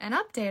An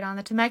update on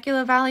the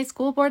Temecula Valley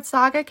School Board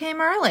saga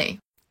came early.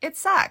 It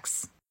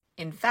sucks.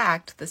 In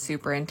fact, the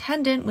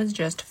superintendent was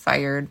just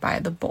fired by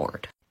the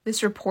board.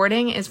 This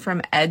reporting is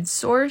from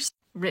EdSource,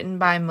 written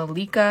by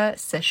Malika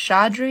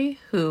Seshadri,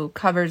 who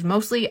covers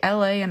mostly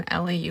LA and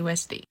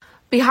LAUSD.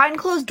 Behind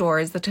closed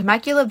doors, the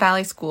Temecula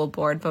Valley School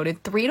Board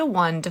voted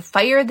 3-1 to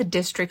fire the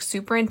district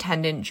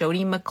superintendent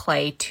Jody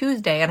McClay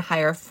Tuesday and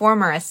hire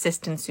former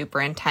assistant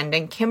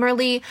superintendent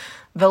Kimberly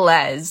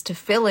Velez to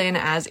fill in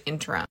as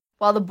interim.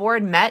 While the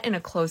board met in a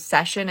closed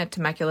session at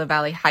Temecula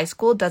Valley High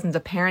School, dozens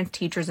of parents,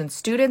 teachers, and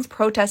students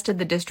protested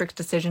the district's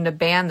decision to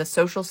ban the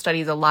Social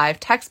Studies Alive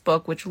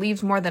textbook, which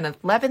leaves more than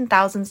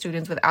 11,000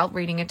 students without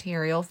reading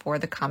material for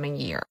the coming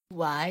year.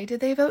 Why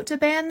did they vote to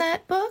ban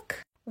that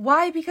book?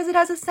 Why? Because it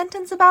has a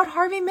sentence about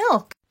Harvey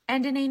Milk.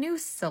 And in a new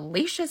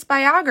salacious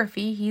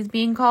biography, he's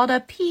being called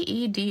a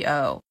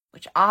PEDO,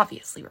 which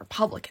obviously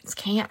Republicans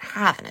can't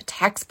have in a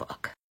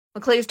textbook.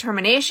 McClay's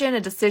termination,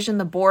 a decision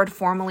the board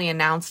formally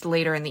announced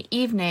later in the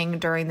evening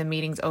during the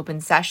meeting's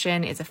open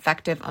session, is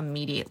effective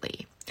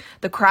immediately.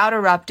 The crowd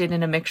erupted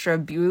in a mixture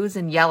of boos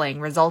and yelling,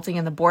 resulting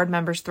in the board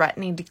members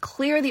threatening to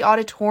clear the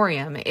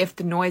auditorium if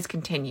the noise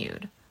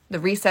continued. The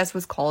recess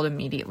was called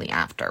immediately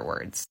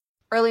afterwards.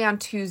 Early on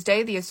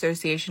Tuesday, the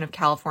Association of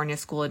California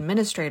School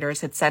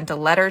Administrators had sent a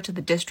letter to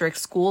the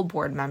district's school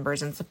board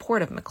members in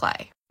support of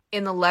McClay.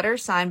 In the letter,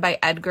 signed by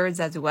Edgar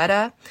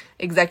Zazueta,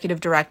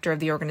 executive director of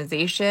the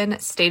organization,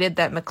 stated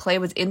that McClay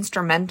was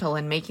instrumental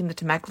in making the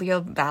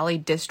Temecula Valley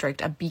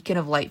District a beacon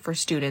of light for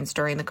students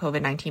during the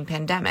COVID-19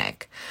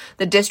 pandemic.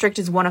 The district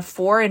is one of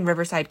 4 in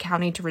Riverside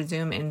County to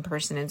resume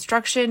in-person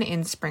instruction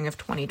in spring of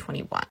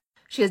 2021.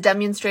 She has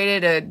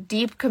demonstrated a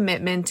deep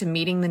commitment to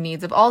meeting the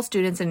needs of all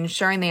students and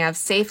ensuring they have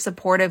safe,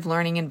 supportive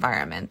learning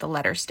environment, the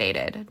letter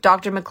stated.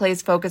 Dr.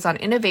 McClay's focus on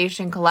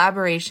innovation,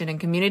 collaboration,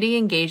 and community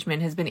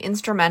engagement has been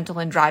instrumental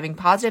in driving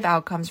positive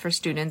outcomes for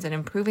students and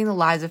improving the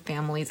lives of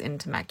families in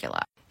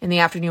Temecula. In the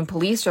afternoon,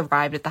 police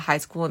arrived at the high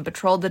school and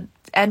patrolled the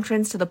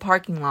entrance to the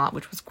parking lot,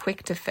 which was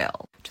quick to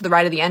fill. To the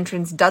right of the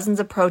entrance, dozens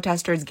of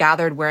protesters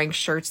gathered wearing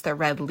shirts that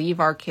read, "Leave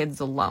our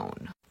kids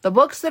alone." The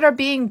books that are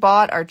being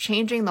bought are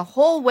changing the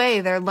whole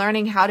way they're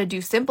learning how to do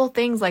simple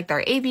things like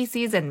their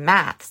ABCs and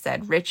math,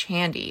 said Rich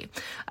Handy,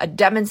 a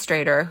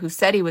demonstrator who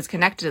said he was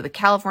connected to the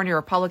California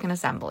Republican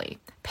Assembly.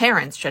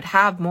 Parents should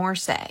have more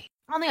say.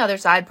 On the other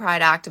side,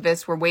 Pride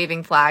activists were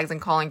waving flags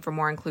and calling for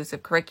more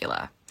inclusive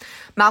curricula.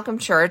 Malcolm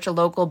Church, a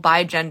local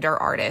bi-gender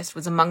artist,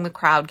 was among the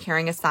crowd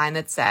carrying a sign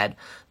that said,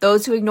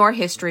 "Those who ignore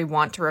history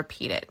want to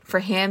repeat it. For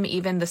him,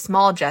 even the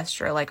small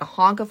gesture, like a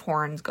honk of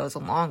horns, goes a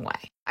long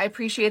way." "I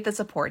appreciate the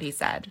support," he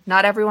said.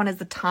 "Not everyone has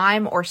the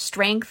time or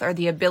strength or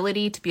the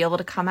ability to be able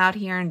to come out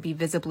here and be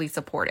visibly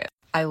supportive."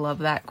 I love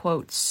that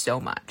quote so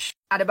much.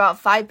 At about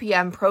 5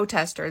 p.m.,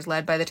 protesters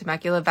led by the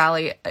Temecula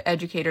Valley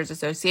Educators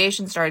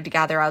Association started to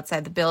gather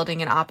outside the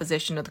building in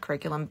opposition to the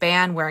curriculum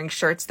ban, wearing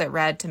shirts that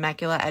read,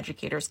 "Temecula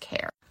Educators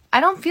Care." "I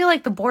don't feel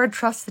like the board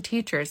trusts the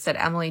teachers," said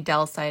Emily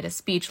Delsite, a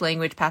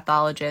speech-language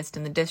pathologist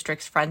in the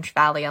district's French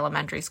Valley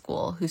Elementary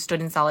School, who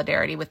stood in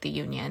solidarity with the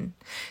union.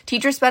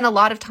 "Teachers spend a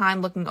lot of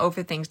time looking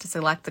over things to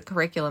select the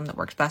curriculum that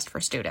works best for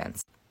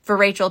students." For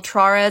Rachel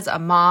Trares, a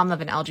mom of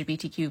an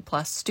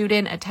LGBTQ+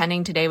 student,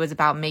 attending today was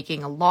about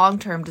making a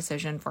long-term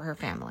decision for her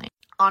family.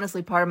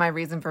 "Honestly, part of my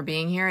reason for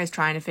being here is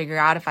trying to figure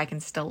out if I can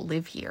still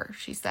live here,"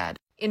 she said.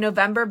 In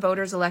November,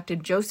 voters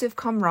elected Joseph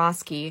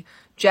Komrosky,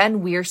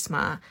 Jen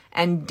Wiersma,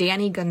 and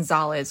Danny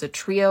Gonzalez, a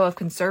trio of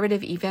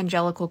conservative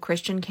evangelical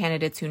Christian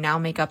candidates who now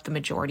make up the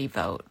majority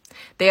vote.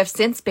 They have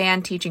since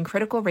banned teaching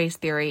critical race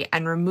theory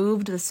and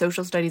removed the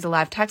Social Studies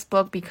Alive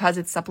textbook because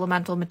its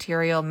supplemental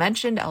material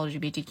mentioned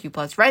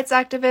LGBTQ+ rights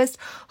activist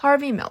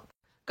Harvey Milk.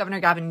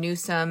 Governor Gavin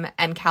Newsom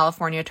and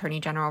California Attorney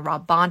General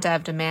Rob Bonta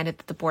have demanded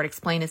that the board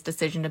explain its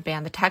decision to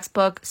ban the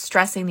textbook,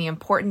 stressing the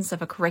importance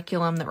of a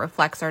curriculum that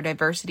reflects our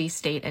diversity,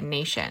 state, and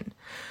nation.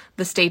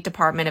 The State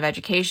Department of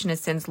Education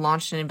has since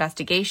launched an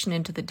investigation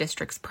into the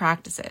district's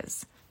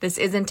practices. "This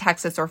isn't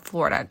Texas or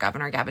Florida,"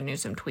 Governor Gavin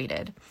Newsom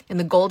tweeted. "In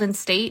the Golden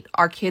State,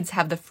 our kids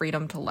have the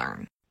freedom to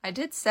learn." I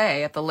did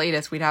say at the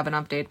latest we'd have an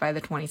update by the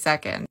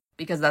 22nd,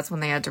 because that's when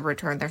they had to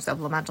return their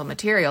supplemental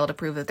material to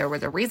prove that there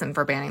was a reason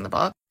for banning the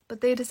book. But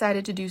they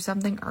decided to do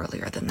something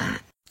earlier than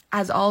that.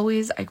 As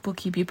always, I will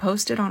keep you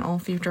posted on all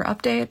future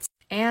updates,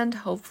 and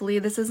hopefully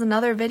this is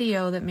another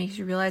video that makes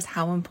you realize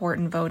how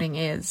important voting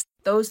is.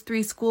 Those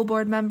 3 school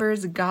board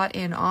members got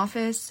in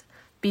office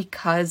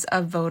because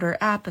of voter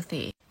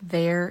apathy.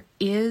 There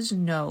is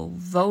no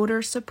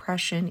voter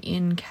suppression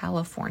in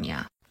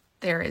California.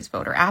 There is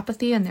voter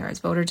apathy and there is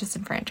voter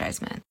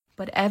disenfranchisement.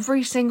 But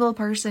every single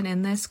person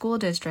in this school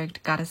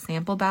district got a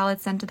sample ballot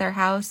sent to their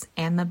house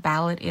and the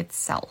ballot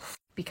itself,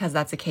 because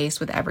that's the case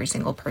with every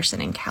single person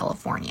in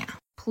California.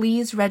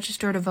 Please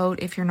register to vote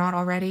if you're not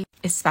already,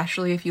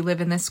 especially if you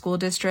live in this school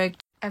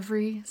district.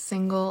 Every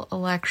single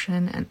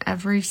election and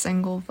every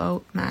single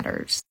vote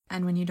matters.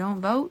 And when you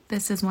don't vote,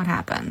 this is what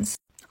happens.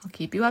 I'll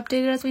keep you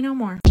updated as we know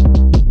more.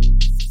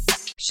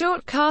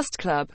 Short Cast Club